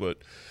you, but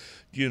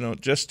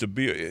just to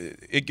be,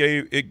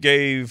 it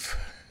gave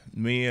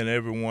me and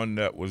everyone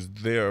that was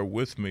there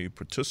with me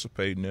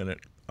participating in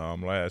it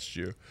last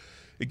year.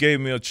 It gave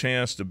me a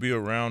chance to be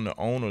around the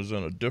owners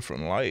in a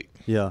different light.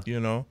 Yeah.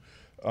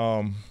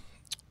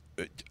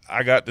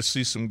 I got to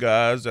see some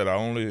guys that I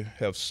only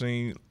have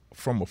seen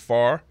from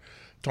afar,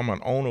 talking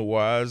about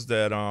owner-wise,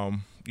 that,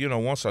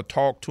 once I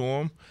talked to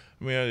them,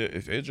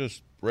 they're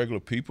just regular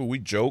people. We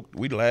joked,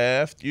 we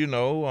laughed,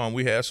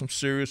 we had some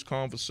serious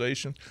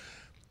conversation.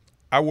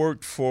 I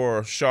worked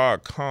for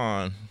Shad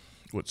Khan,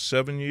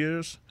 7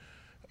 years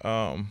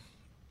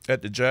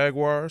at the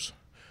Jaguars,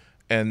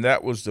 and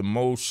that was the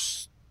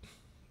most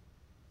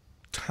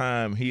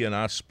time he and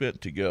I spent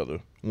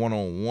together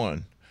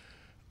one-on-one.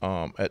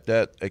 At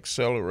that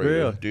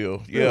accelerator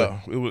deal.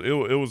 Yeah,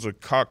 it was a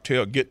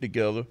cocktail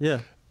get-together. Yeah.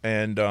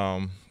 And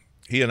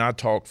he and I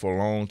talked for a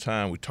long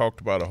time. We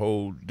talked about a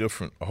whole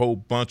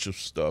bunch of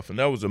stuff. And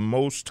that was the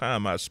most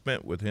time I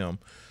spent with him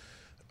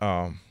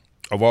of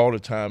all the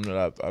time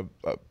that I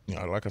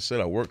like I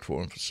said, I worked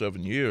for him for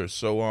 7 years.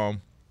 So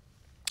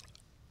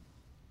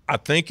I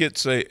think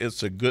it's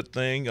a good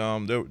thing.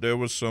 There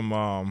was some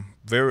a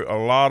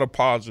lot of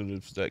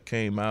positives that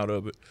came out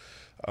of it.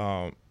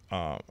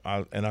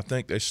 And I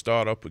think they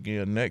start up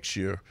again next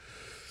year.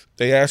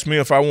 They asked me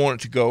if I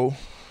wanted to go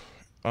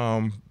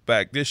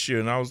back this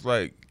year, and I was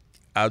like,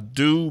 I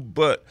do,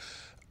 but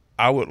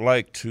I would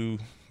like to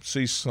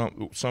see some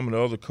of the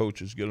other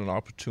coaches get an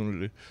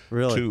opportunity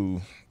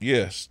to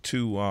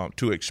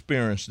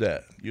experience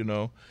that.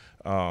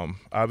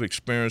 I've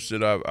experienced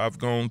it. I've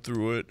gone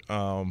through it.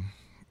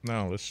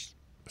 Now let's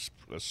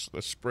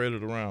spread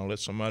it around. Let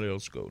somebody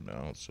else go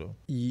now. So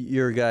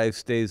you're a guy who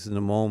stays in the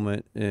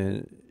moment,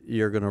 and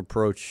you're going to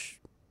approach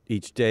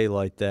each day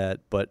like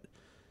that. But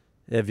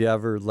have you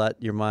ever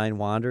let your mind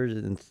wander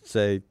and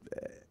say,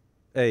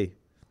 "Hey,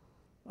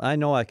 I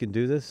know I can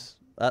do this.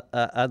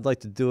 I'd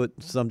like to do it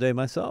someday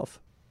myself"?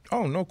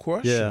 Oh, no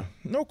question. Yeah,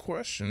 no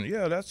question.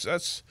 Yeah, that's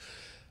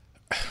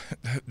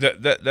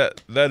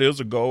that is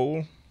a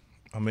goal.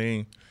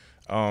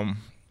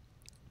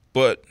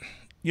 But.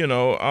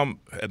 I'm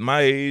at my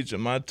age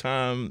and my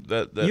time.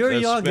 You're a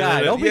young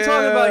guy. Don't be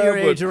talking about your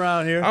age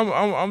around here.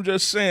 I'm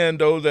just saying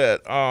though that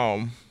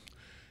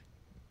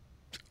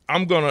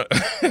I'm gonna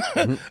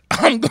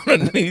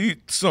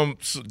need some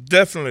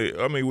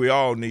definitely. We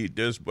all need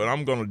this, but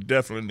I'm gonna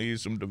definitely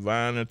need some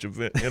divine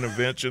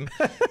intervention.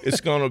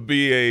 It's gonna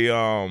be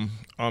a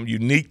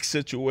unique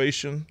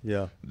situation.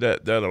 Yeah.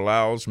 That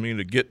allows me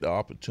to get the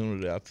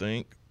opportunity. I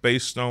think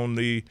based on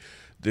the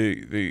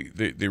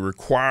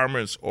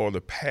requirements or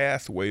the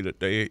pathway that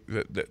they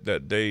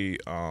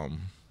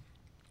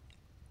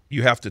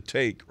you have to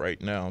take right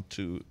now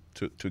to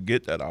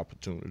get that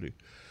opportunity.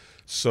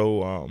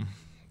 So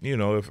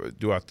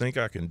do I think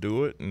I can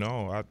do it?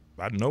 No,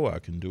 I know I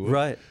can do it.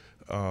 Right.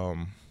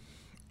 And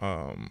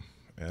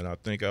I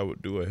think I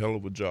would do a hell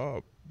of a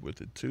job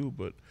with it too.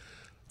 But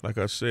like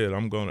I said,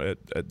 I'm gonna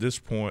at this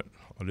point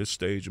or this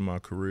stage in my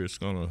career, it's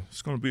gonna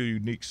be a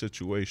unique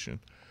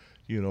situation,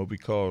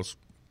 because.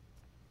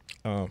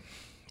 I'm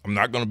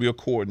not going to be a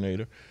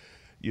coordinator,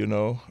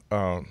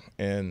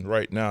 and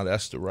right now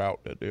that's the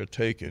route that they're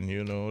taking.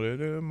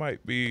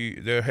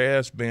 There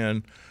has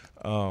been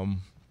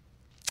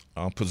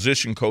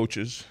position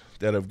coaches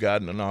that have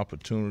gotten an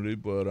opportunity,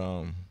 but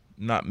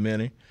not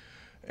many.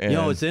 And,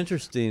 it's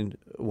interesting.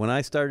 When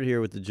I started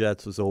here with the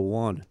Jets was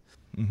 01.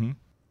 Mm-hmm.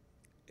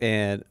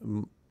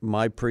 And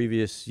my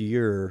previous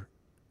year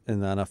in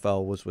the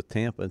NFL was with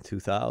Tampa in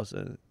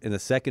 2000. And the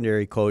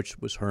secondary coach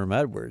was Herm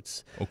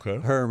Edwards. Okay.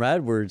 Herm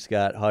Edwards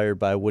got hired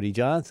by Woody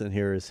Johnson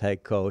here as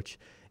head coach.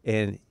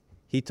 And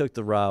he took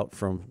the route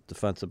from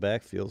defensive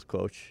backfield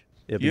coach.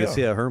 Yeah, because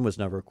Herm was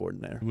never a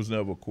coordinator. He was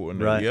never a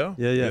coordinator. Right.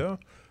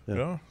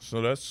 Yeah.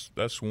 So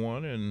that's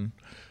one. And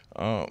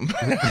I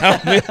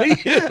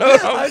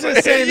was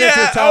just saying that's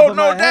the top of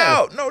my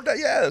head. No doubt.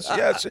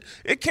 Yes.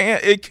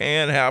 It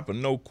can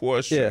happen, no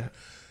question. Yeah.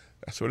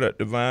 That's where that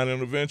divine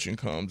intervention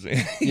comes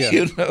in.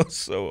 Yeah.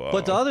 So.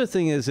 But the other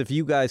thing is, if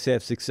you guys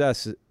have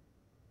success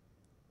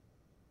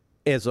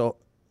as a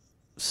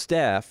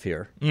staff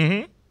here,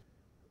 mm-hmm.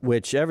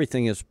 which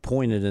everything is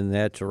pointed in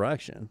that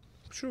direction,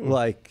 sure.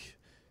 like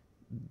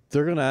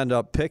they're going to end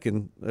up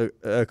picking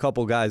a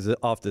couple guys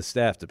off the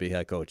staff to be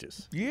head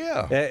coaches.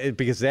 Yeah.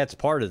 Because that's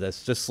part of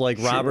this. Just like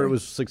Robert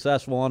was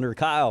successful under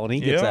Kyle, and he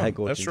gets a head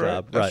coaching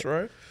job. That's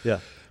right. Yeah.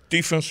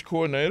 Defensive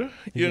coordinator,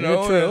 you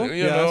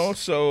know.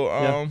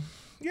 So,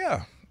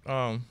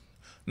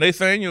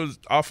 Nathaniel's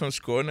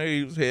offensive coordinator.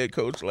 He was head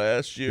coach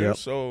last year. Yep.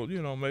 So,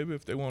 maybe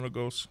if they want to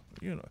go,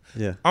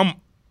 Yeah.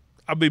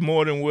 I'll be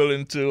more than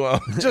willing to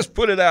just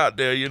put it out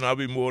there. I'll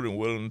be more than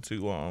willing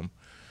to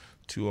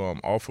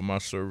offer my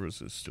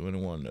services to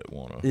anyone that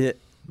want to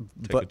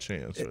take a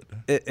chance at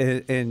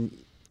that. And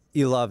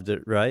you loved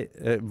it, right?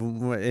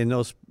 In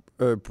those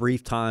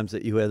brief times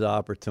that you had the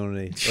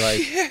opportunity, right?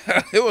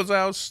 Yeah, it was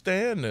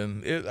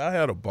outstanding. I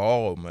had a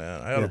ball,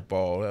 man. I had a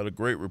ball. I had a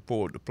great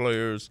rapport with the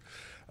players.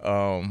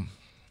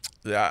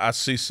 I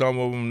see some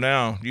of them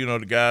now.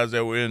 The guys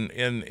that were in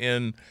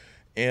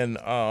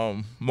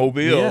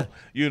Mobile.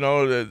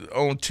 That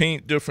own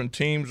different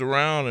teams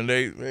around, and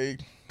they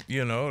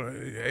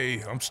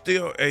hey, I'm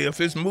still. Hey,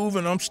 if it's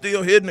moving, I'm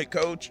still hitting it,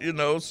 coach.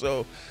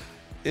 So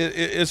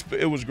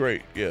it was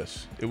great.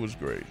 Yes, it was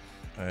great,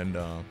 and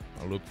I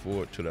look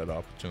forward to that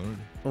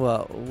opportunity.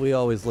 Well, we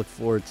always look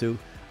forward to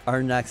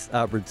our next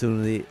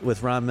opportunity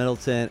with Ron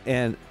Middleton,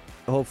 and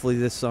hopefully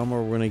this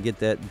summer we're going to get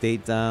that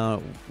date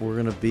down. We're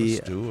going to be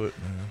Let's do it,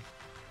 man.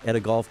 At a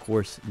golf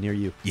course near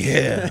you.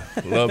 Yeah,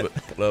 love it.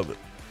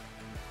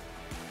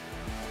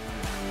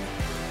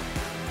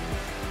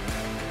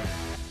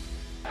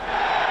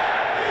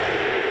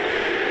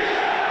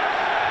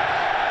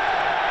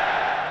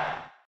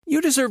 You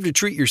deserve to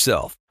treat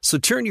yourself, so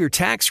turn your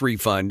tax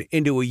refund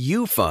into a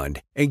U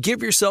fund and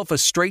give yourself a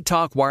Straight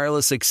Talk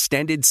Wireless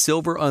Extended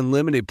Silver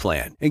Unlimited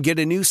plan and get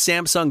a new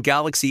Samsung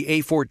Galaxy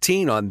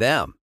A14 on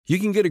them. You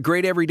can get a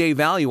great everyday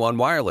value on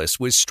wireless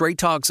with Straight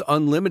Talk's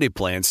Unlimited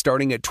plan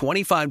starting at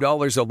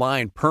 $25 a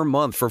line per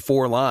month for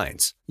 4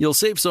 lines. You'll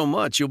save so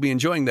much you'll be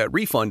enjoying that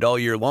refund all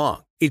year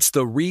long. It's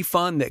the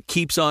refund that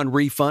keeps on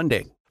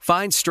refunding.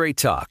 Find Straight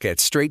Talk at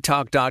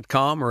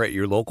straighttalk.com or at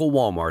your local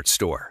Walmart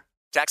store.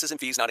 Taxes and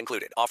fees not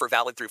included. Offer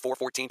valid through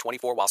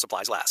 4/14/24 while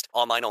supplies last.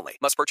 Online only.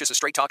 Must purchase a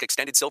Straight Talk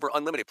Extended Silver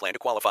Unlimited plan to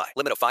qualify.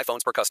 Limit of 5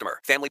 phones per customer.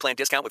 Family plan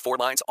discount with 4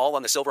 lines, all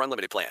on the Silver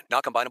Unlimited plan.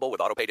 Not combinable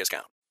with autopay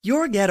discount.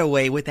 Your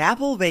getaway with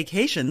Apple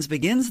Vacations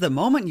begins the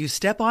moment you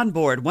step on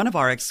board one of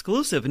our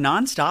exclusive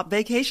nonstop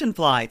vacation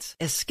flights.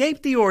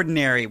 Escape the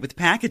ordinary with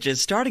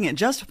packages starting at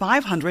just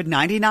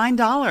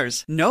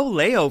 $599. No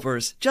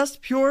layovers,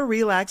 just pure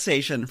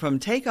relaxation from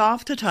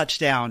takeoff to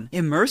touchdown.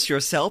 Immerse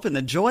yourself in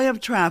the joy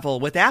of travel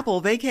with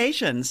Apple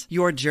Vacations.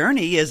 Your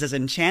journey is as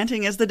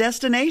enchanting as the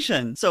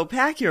destination, so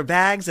pack your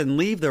bags and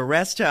leave the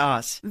rest to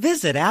us.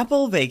 Visit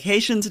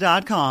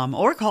applevacations.com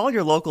or call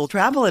your local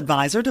travel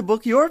advisor to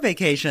book your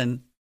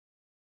vacation.